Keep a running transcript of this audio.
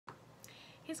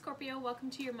Hey Scorpio, welcome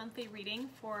to your monthly reading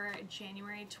for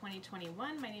January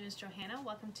 2021. My name is Johanna.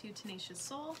 Welcome to Tenacious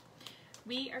Soul.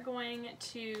 We are going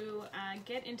to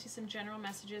get into some general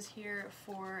messages here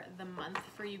for the month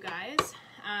for you guys.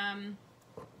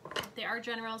 They are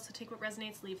general, so take what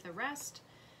resonates, leave the rest.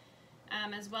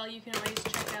 As well, you can always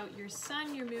check out your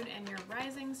sun, your moon, and your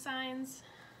rising signs.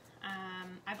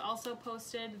 I've also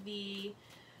posted the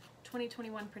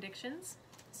 2021 predictions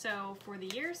for the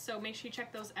year, so make sure you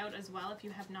check those out as well if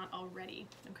you have not already,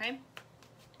 okay?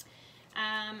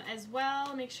 As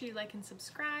well, make sure you like and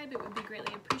subscribe. It would be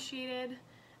greatly appreciated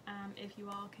if you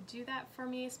all could do that for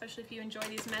me, especially if you enjoy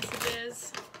these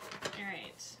messages. All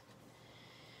right,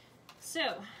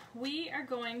 so we are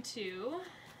going to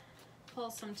pull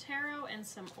some tarot and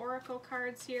some oracle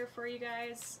cards here for you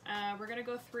guys. We're going to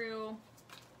go through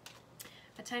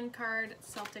a 10-card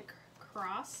Celtic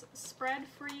cross spread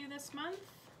for you this month.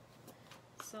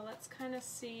 So let's kind of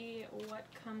see what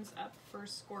comes up for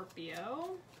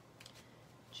Scorpio.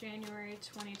 January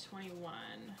 2021.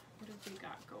 What have we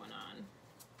got going on?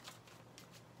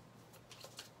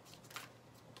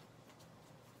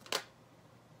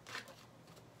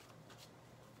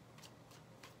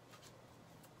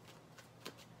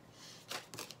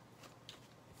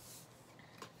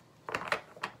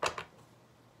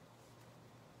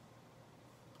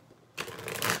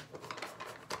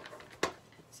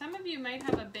 Some of you might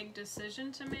have a big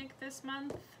decision to make this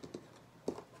month.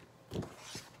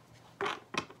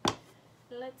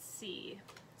 Let's see.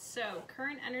 So,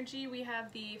 current energy, we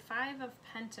have the 5 of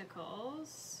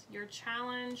Pentacles. Your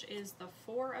challenge is the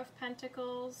 4 of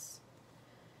Pentacles.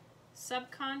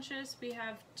 Subconscious, we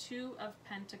have 2 of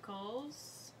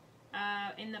Pentacles.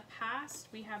 In the past,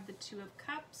 we have the 2 of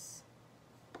Cups.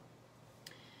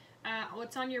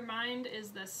 What's on your mind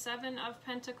is the 7 of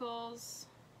Pentacles.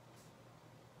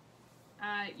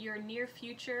 Your near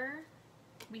future,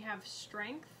 we have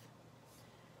Strength.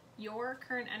 Your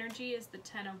current energy is the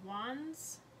 10 of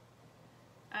Wands.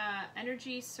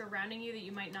 Energy surrounding you that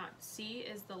you might not see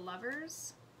is the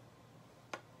Lovers.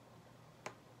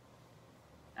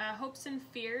 Hopes and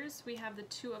fears, we have the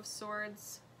 2 of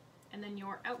Swords. And then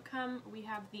your outcome, we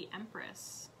have the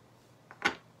Empress.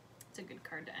 It's a good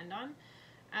card to end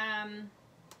on.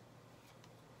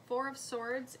 4 of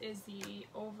Swords is the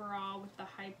overall with the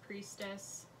High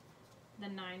Priestess, the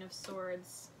 9 of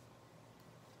Swords,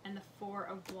 and the 4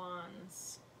 of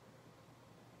Wands.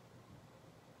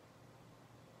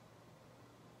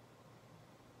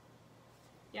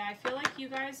 Yeah, I feel like you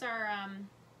guys are,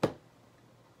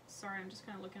 sorry, I'm just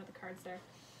kind of looking at the cards there.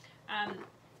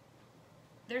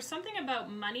 There's something about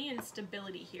money and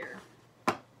stability here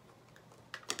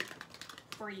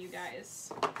for you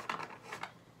guys.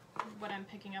 What I'm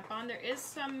picking up on. There is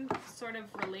some sort of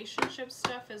relationship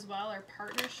stuff as well, or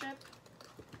partnership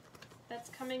that's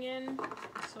coming in.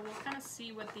 So we'll kind of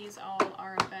see what these all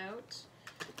are about.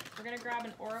 We're going to grab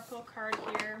an oracle card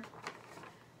here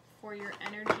for your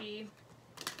energy.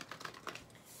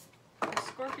 For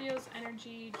Scorpio's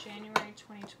energy, January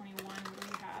 2021, what do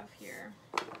we have here?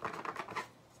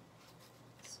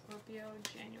 Scorpio,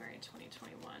 January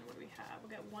 2021, what do we have?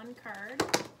 We'll get one card.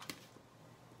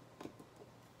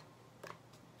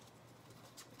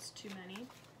 Too many.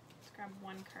 Let's grab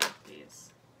one card, please.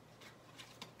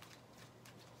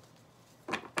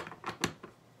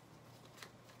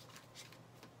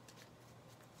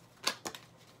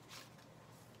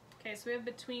 Okay, so we have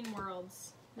Between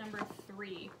Worlds, number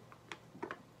 3.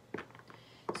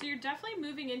 So you're definitely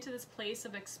moving into this place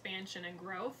of expansion and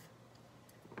growth.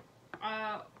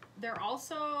 There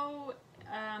also,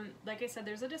 like I said,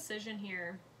 there's a decision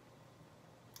here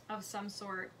of some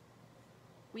sort.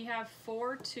 We have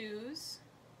 4 2s,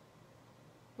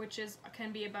 which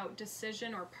can be about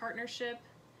decision or partnership,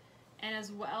 and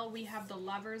as well we have the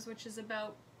Lovers, which is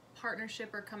about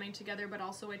partnership or coming together, but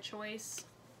also a choice.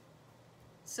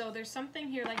 So there's something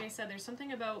here, like I said, there's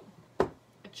something about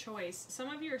a choice. Some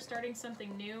of you are starting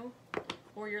something new,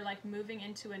 or you're like moving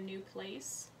into a new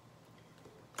place.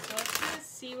 So let's kind of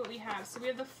see what we have. So we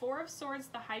have the 4 of Swords,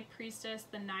 the High Priestess,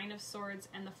 the 9 of Swords,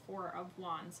 and the 4 of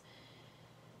Wands.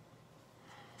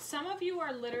 Some of you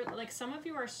are literally, like, some of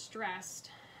you are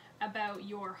stressed about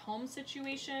your home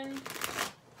situation.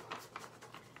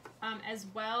 As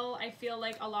well, I feel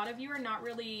like a lot of you are not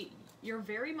really, you're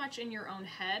very much in your own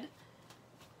head.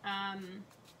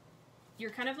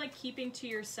 You're kind of like keeping to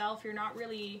yourself. You're not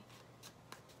really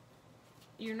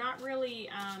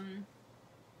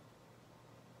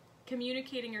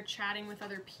communicating or chatting with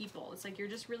other people. It's like you're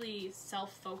just really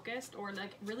self-focused, or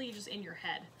like really just in your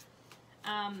head.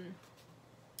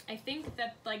 I think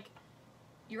that like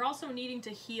you're also needing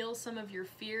to heal some of your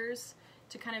fears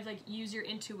to kind of like use your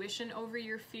intuition over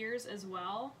your fears as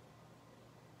well.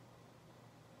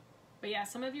 But yeah,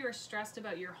 some of you are stressed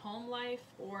about your home life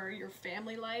or your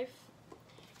family life.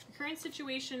 The current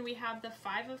situation, we have the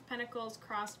 5 of Pentacles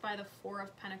crossed by the 4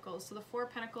 of Pentacles. So the 4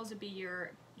 of Pentacles would be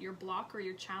your block or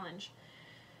your challenge.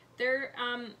 There,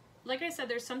 like I said,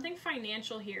 there's something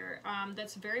financial here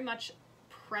that's very much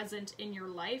present in your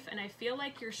life, and I feel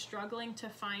like you're struggling to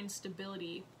find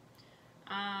stability.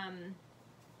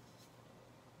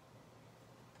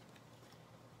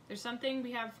 There's something,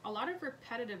 we have a lot of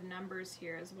repetitive numbers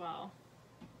here as well.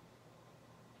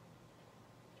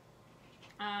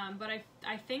 But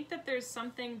I think that there's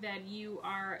something that you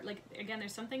are, like, again,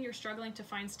 there's something you're struggling to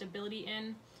find stability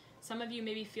in. Some of you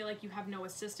maybe feel like you have no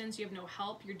assistance, you have no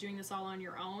help, you're doing this all on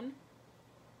your own.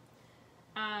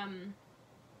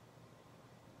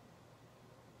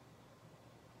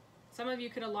 Some of you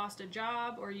could have lost a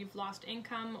job, or you've lost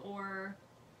income, or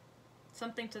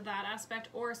something to that aspect,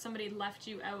 or somebody left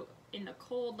you out in the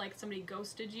cold, like somebody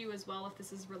ghosted you as well, if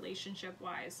this is relationship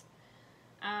wise.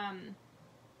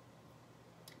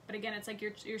 But again, it's like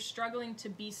you're struggling to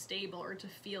be stable or to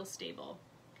feel stable.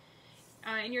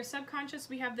 In your subconscious,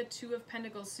 we have the 2 of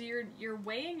Pentacles. So you're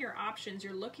weighing your options.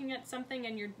 You're looking at something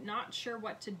and you're not sure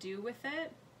what to do with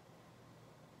it.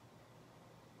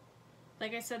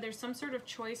 Like I said, there's some sort of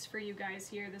choice for you guys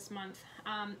here this month.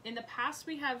 In the past,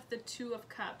 we have the 2 of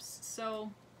Cups.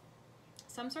 So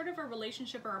some sort of a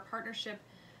relationship or a partnership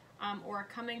or a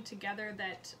coming together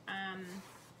that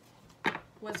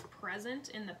was present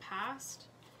in the past.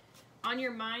 On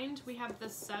your mind, we have the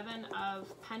 7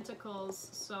 of Pentacles.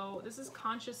 So this is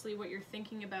consciously what you're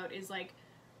thinking about, is like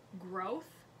growth.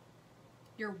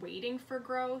 You're waiting for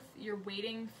growth. You're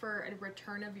waiting for a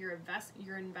return of your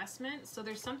investment. So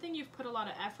there's something you've put a lot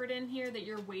of effort in here that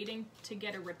you're waiting to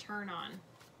get a return on.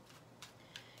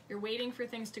 You're waiting for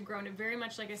things to grow. And it very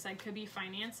much, like I said, could be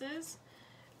finances.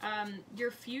 Your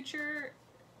future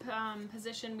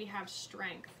position, we have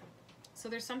strength. So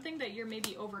there's something that you're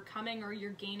maybe overcoming, or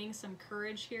you're gaining some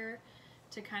courage here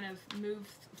to kind of move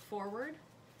forward.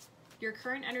 Your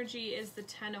current energy is the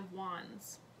 10 of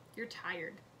Wands. You're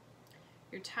tired.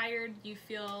 You're tired, you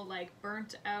feel like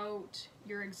burnt out,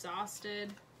 you're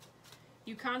exhausted.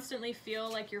 You constantly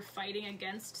feel like you're fighting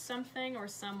against something or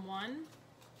someone.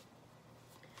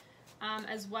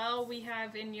 As well, we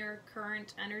have in your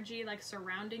current energy, like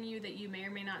surrounding you that you may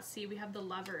or may not see, we have the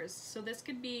Lovers. So this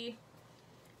could be,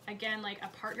 again, like a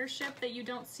partnership that you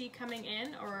don't see coming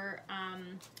in, or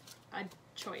a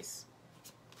choice.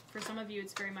 For some of you,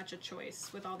 it's very much a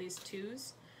choice with all these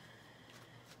 2s.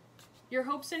 Your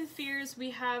hopes and fears,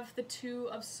 we have the 2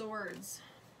 of Swords.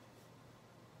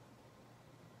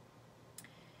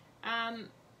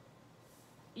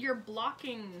 You're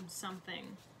blocking something.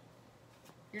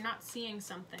 You're not seeing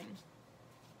something.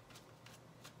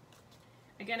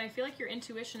 Again, I feel like your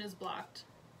intuition is blocked,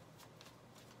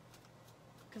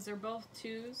 because they're both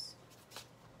 2s.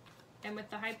 And with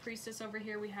the High Priestess over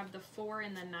here, we have the 4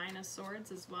 and the 9 of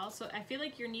Swords as well. So I feel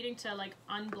like you're needing to like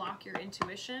unblock your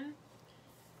intuition.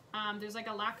 There's like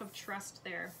a lack of trust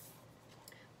there.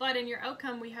 But in your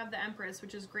outcome, we have the Empress,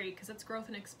 which is great because it's growth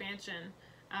and expansion.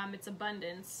 It's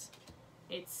abundance.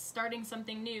 It's starting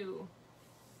something new.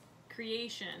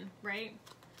 Creation, right?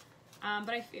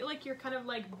 But I feel like you're kind of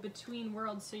like between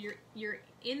worlds. So you're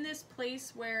in this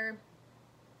place where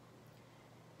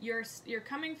you're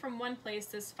coming from one place,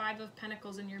 this 5 of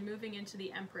Pentacles, and you're moving into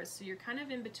the Empress. So you're kind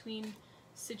of in between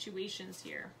situations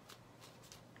here.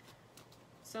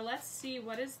 So let's see,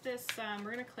 what is this,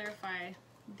 we're going to clarify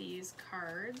these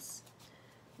cards.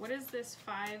 What is this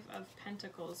 5 of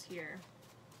Pentacles here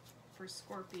for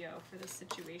Scorpio for this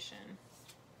situation?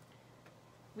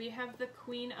 We have the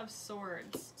Queen of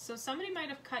Swords. So somebody might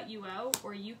have cut you out,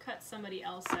 or you cut somebody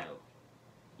else out.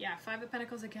 Yeah, 5 of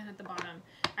Pentacles again at the bottom.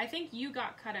 I think you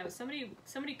got cut out. Somebody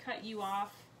cut you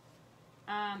off.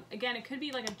 Again, it could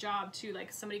be like a job too.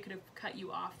 Like somebody could have cut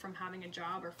you off from having a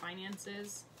job or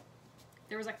finances.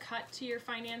 There was a cut to your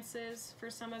finances for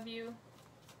some of you.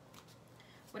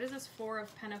 What is this 4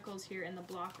 of Pentacles here in the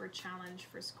block or challenge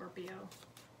for Scorpio?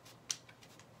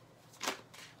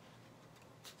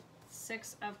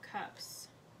 6 of Cups.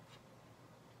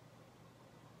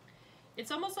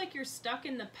 It's almost like you're stuck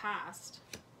in the past,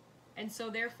 and so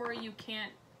therefore you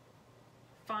can't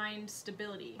find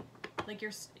stability. Like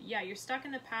you're stuck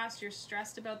in the past, you're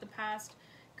stressed about the past.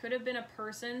 Could have been a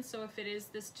person, so if it is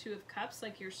this 2 of Cups,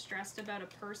 like you're stressed about a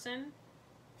person.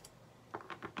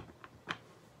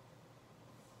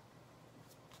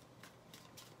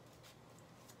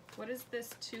 What is this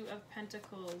 2 of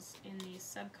Pentacles in the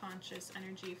subconscious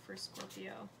energy for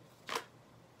Scorpio?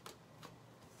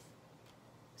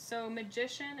 So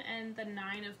Magician and the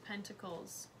Nine of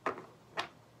Pentacles.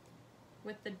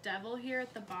 With the Devil here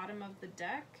at the bottom of the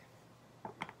deck.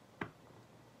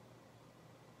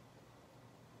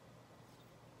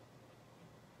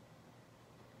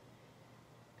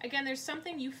 Again, there's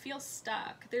something you feel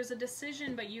stuck. There's a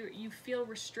decision, but you feel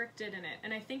restricted in it.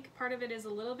 And I think part of it is a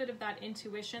little bit of that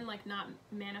intuition, like not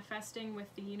manifesting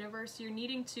with the universe. You're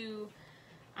needing to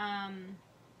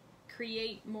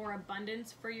create more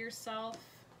abundance for yourself.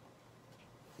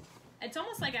 It's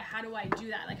almost like a, how do I do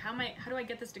that? Like how do I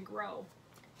get this to grow?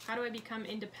 How do I become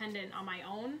independent on my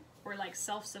own, or like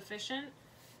self-sufficient?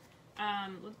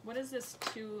 What is this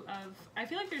two of? I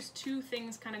feel like there's two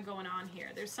things kind of going on here.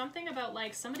 There's something about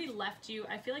like somebody left you.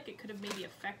 I feel like it could have maybe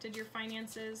affected your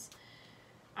finances,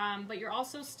 but you're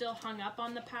also still hung up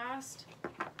on the past.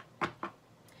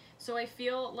 So I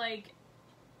feel like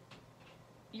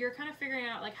you're kind of figuring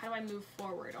out like, how do I move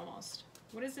forward almost?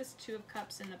 What is this Two of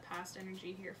Cups in the past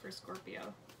energy here for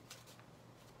Scorpio?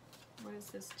 What is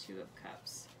this Two of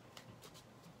Cups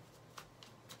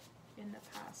in the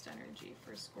past energy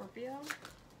for Scorpio?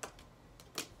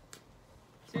 So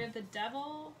we have the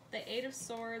Devil, the Eight of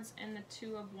Swords, and the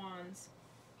Two of Wands.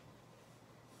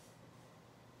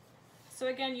 So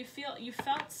again, you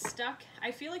felt stuck.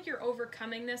 I feel like you're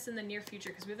overcoming this in the near future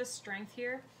because we have the Strength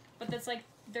here, but that's like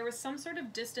there was some sort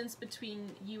of distance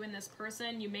between you and this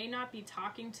person. You may not be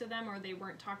talking to them, or they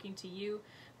weren't talking to you,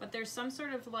 but there's some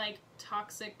sort of like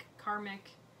toxic karmic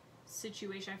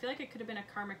situation. I feel like it could have been a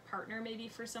karmic partner maybe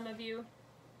for some of you,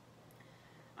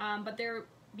 but there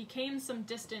became some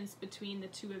distance between the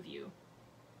two of you,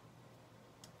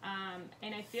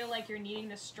 and I feel like you're needing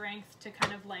the strength to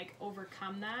kind of like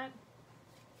overcome that,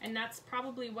 and that's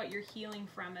probably what you're healing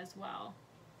from as well.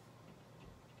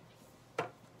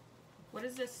 What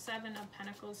is this Seven of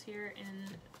Pentacles here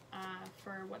in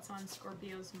for what's on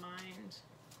Scorpio's mind?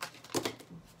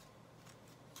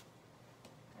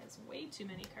 That's way too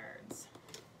many cards.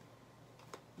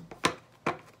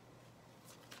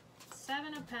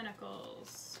 Seven of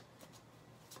Pentacles.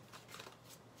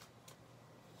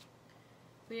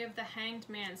 We have the Hanged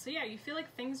Man. So yeah, you feel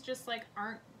like things just like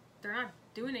they're not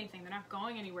doing anything. They're not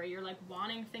going anywhere. You're like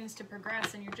wanting things to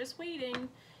progress, and you're just waiting,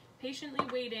 patiently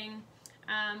waiting.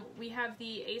 We have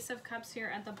the Ace of Cups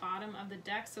here at the bottom of the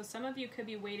deck. So some of you could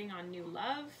be waiting on new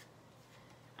love.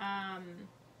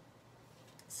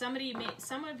 Some of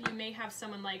you may have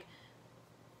someone like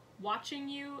watching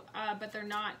you, but they're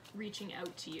not reaching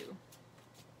out to you.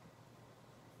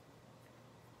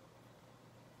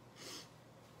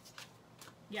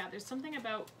 Yeah, there's something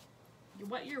about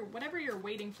whatever you're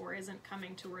waiting for isn't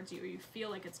coming towards you, or you feel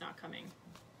like it's not coming.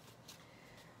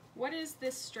 What is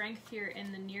this Strength here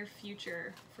in the near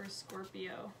future for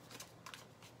Scorpio?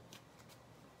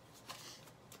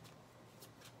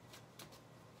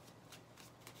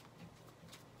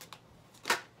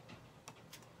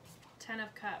 Ten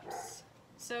of Cups.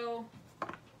 So,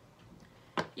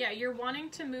 yeah, you're wanting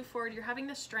to move forward. You're having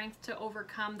the strength to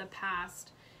overcome the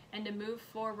past and to move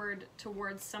forward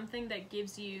towards something that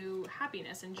gives you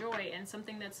happiness and joy, and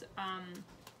something that's,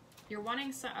 you're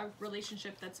wanting a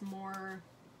relationship that's more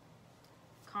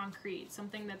concrete,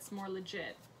 something that's more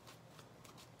legit,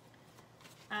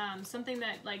 something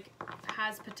that like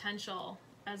has potential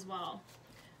as well.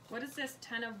 What is this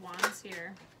Ten of Wands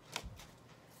here?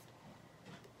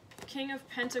 King of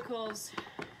Pentacles.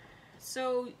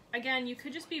 So again, you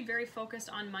could just be very focused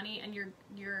on money, and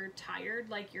you're tired,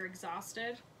 like you're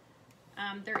exhausted.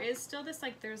 There is still this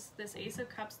like there's this Ace of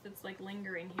Cups that's like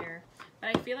lingering here,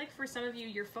 but I feel like for some of you,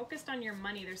 you're focused on your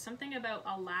money. There's something about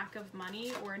a lack of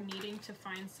money, or needing to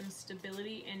find some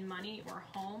stability in money or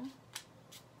home.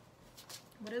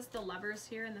 What is the Lovers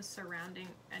here in the surrounding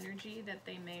energy that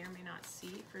they may or may not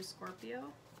see for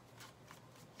Scorpio?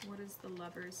 What is the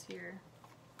Lovers here?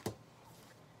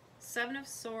 Seven of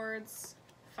Swords,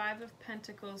 Five of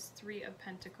Pentacles, Three of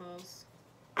Pentacles,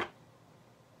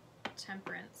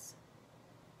 Temperance.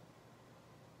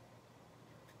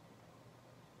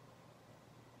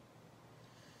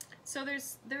 So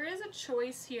there is a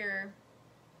choice here.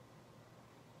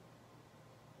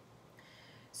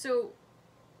 So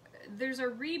there's a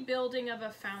rebuilding of a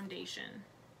foundation.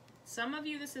 Some of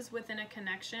you, this is within a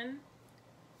connection.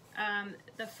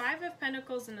 The Five of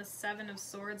Pentacles and the Seven of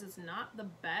Swords is not the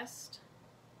best.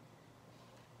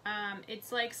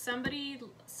 It's like somebody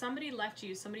left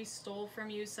you, somebody stole from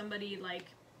you, somebody like,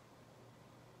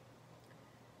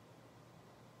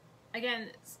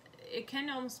 again, it can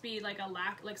almost be like a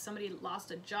lack, like somebody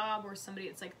lost a job, or somebody,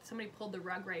 it's like somebody pulled the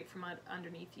rug right from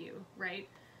underneath you, right?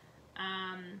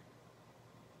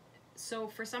 So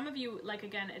for some of you, like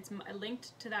again, it's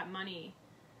linked to that money.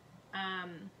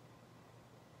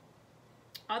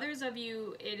 Others of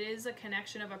you, it is a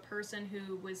connection of a person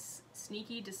who was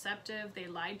sneaky, deceptive, they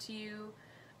lied to you,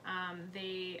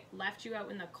 they left you out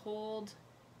in the cold.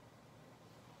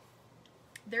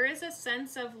 There is a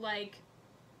sense of like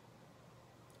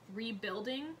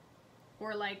rebuilding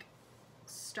or like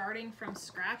starting from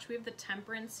scratch. We have the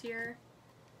Temperance here.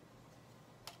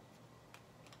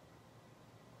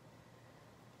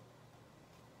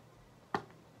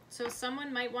 So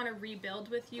someone might want to rebuild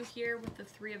with you here with the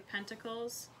Three of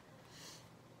Pentacles.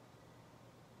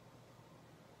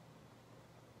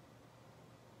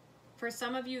 For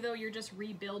some of you though, you're just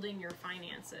rebuilding your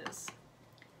finances.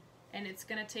 And it's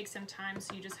going to take some time,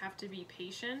 so you just have to be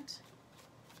patient.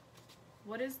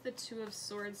 What is the Two of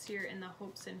Swords here in the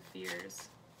hopes and fears?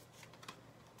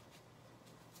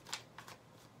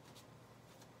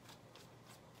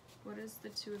 What is the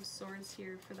Two of Swords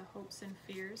here for the hopes and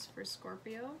fears for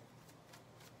Scorpio?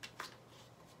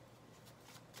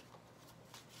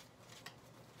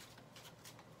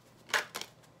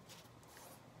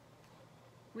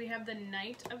 We have the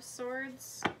Knight of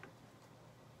Swords.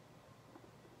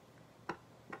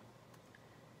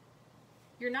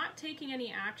 You're not taking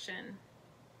any action.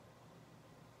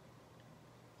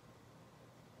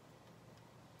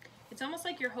 It's almost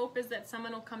like your hope is that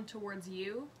someone will come towards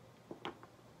you,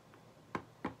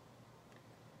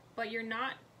 but you're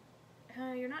not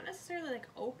necessarily like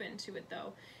open to it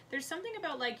though. There's something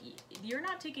about like you're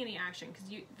not taking any action because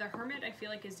the Hermit I feel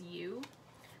like is you,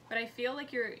 but I feel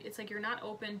like it's like you're not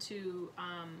open to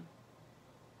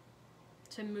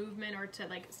movement or to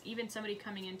like even somebody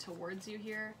coming in towards you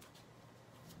here.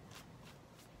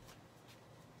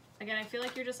 Again, I feel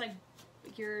like you're just like,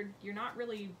 you're not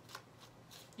really,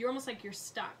 you're almost like you're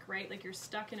stuck, right? Like you're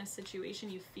stuck in a situation,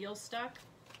 you feel stuck.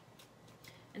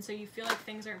 And so you feel like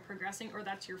things aren't progressing, or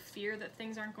that's your fear that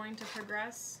things aren't going to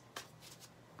progress.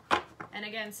 And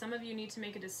again, some of you need to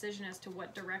make a decision as to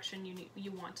what direction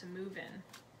you want to move in.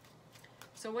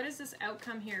 So what is this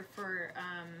outcome here for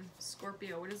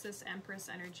Scorpio? What is this Empress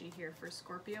energy here for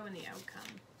Scorpio and the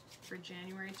outcome for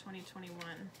January 2021?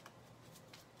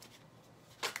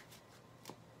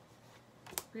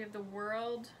 We have the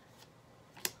World,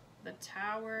 the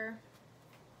Tower,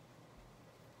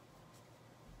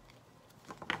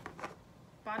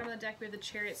 bottom of the deck we have the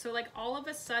Chariot. So like all of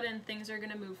a sudden things are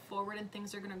going to move forward and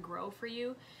things are going to grow for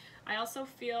you. I also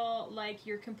feel like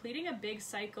you're completing a big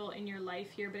cycle in your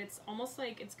life here, but it's almost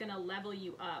like it's going to level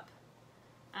you up.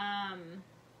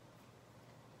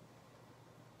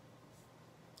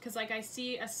 Because like I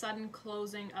see a sudden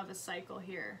closing of a cycle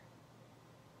here,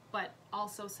 but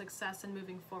also success and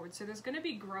moving forward. So there's going to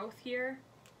be growth here.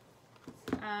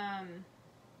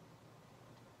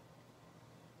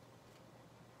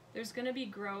 There's going to be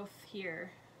growth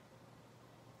here.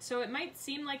 So it might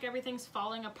seem like everything's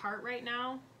falling apart right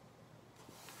now,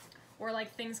 or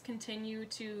like things continue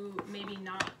to maybe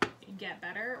not get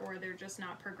better, or they're just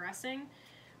not progressing,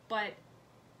 but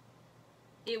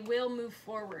it will move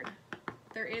forward.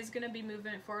 There is going to be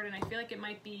movement forward, and I feel like it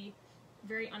might be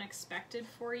very unexpected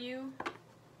for you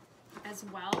as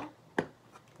well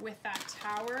with that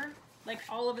Tower. Like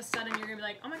all of a sudden you're gonna be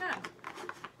like, oh my god,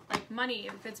 like money.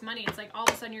 If it's money, it's like all of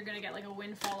a sudden you're gonna get like a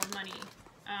windfall of money.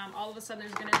 All of a sudden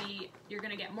you're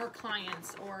gonna get more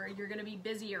clients, or you're gonna be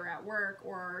busier at work,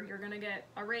 or you're gonna get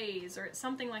a raise or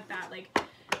something like that. Like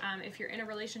if you're in a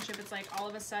relationship, it's like all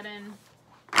of a sudden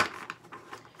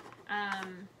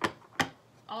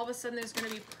there's going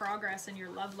to be progress in your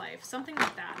love life, something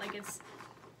like that. Like it's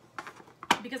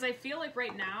because I feel like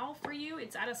right now for you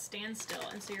it's at a standstill,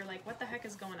 and so you're like, what the heck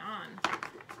is going on?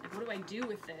 Like, what do I do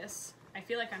with this? I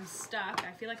feel like I'm stuck.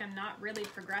 I feel like I'm not really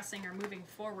progressing or moving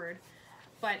forward.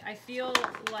 But I feel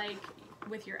like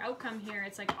with your outcome here,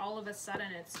 it's like all of a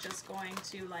sudden it's just going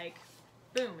to like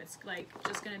boom, it's like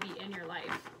just going to be in your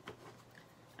life.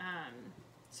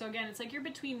 So again, it's like you're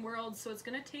between worlds, so it's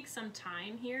going to take some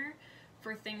time here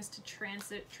for things to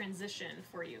transition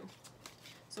for you.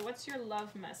 So what's your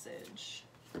love message?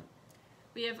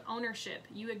 We have ownership.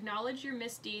 You acknowledge your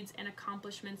misdeeds and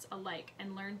accomplishments alike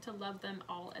and learn to love them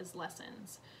all as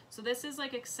lessons. So this is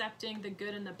like accepting the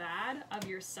good and the bad of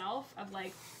yourself, of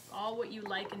like all what you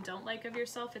like and don't like of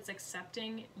yourself. It's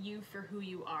accepting you for who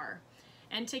you are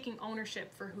and taking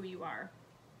ownership for who you are.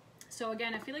 So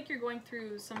again, I feel like you're going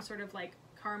through some sort of like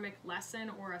karmic lesson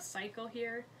or a cycle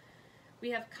here. We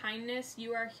have kindness.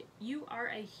 You are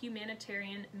a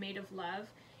humanitarian made of love,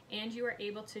 and you are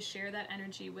able to share that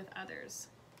energy with others.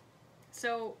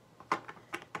 So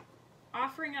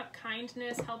offering up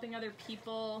kindness, helping other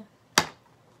people,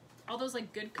 all those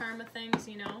like good karma things,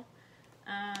 you know.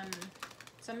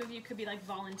 Some of you could be like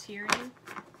volunteering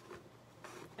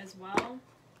as well.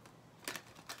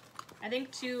 I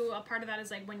think too, a part of that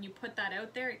is like when you put that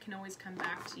out there, it can always come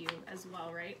back to you as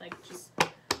well, right? Like just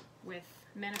with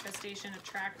manifestation,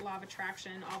 law of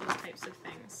attraction, all those types of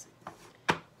things.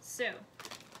 So,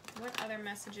 what other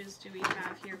messages do we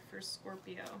have here for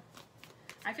Scorpio?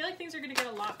 I feel like things are going to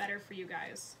get a lot better for you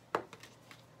guys.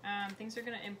 Things are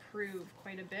going to improve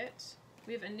quite a bit.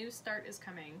 We have a new start is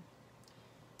coming.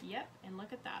 Yep, and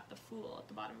look at that, the Fool at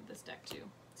the bottom of this deck too.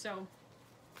 So,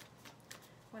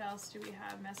 what else do we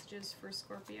have? Messages for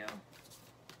Scorpio.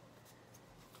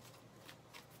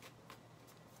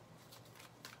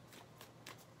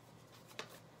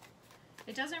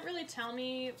 It doesn't really tell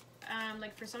me,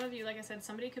 like for some of you, like I said,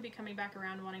 somebody could be coming back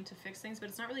around wanting to fix things, but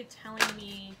it's not really telling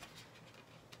me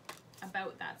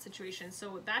about that situation.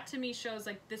 So that to me shows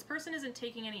like this person isn't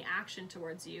taking any action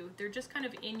towards you. They're just kind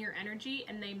of in your energy,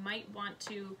 and they might want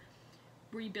to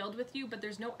rebuild with you, but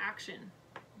there's no action.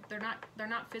 They're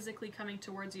not physically coming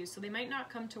towards you, so they might not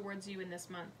come towards you in this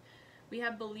month. We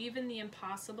have believe in the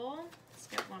impossible. Let's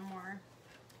get one more.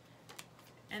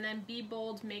 And then be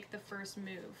bold, make the first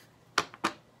move.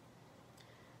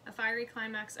 A fiery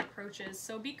climax approaches.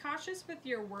 So be cautious with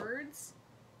your words,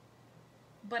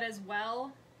 but as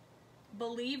well,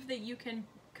 believe that you can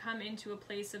come into a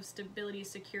place of stability,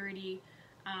 security,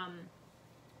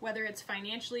 whether it's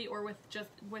financially or with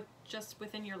just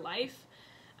within your life.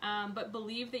 But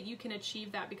believe that you can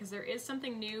achieve that, because there is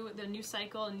something new, the new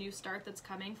cycle and new start that's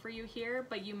coming for you here,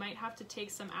 but you might have to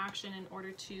take some action in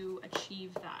order to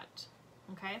achieve that.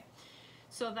 Okay?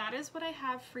 So that is what I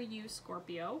have for you,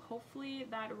 Scorpio. Hopefully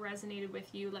that resonated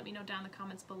with you. Let me know down in the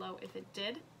comments below if it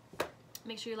did.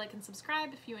 Make sure you like and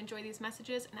subscribe if you enjoy these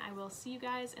messages, and I will see you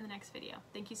guys in the next video.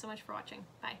 Thank you so much for watching.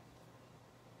 Bye.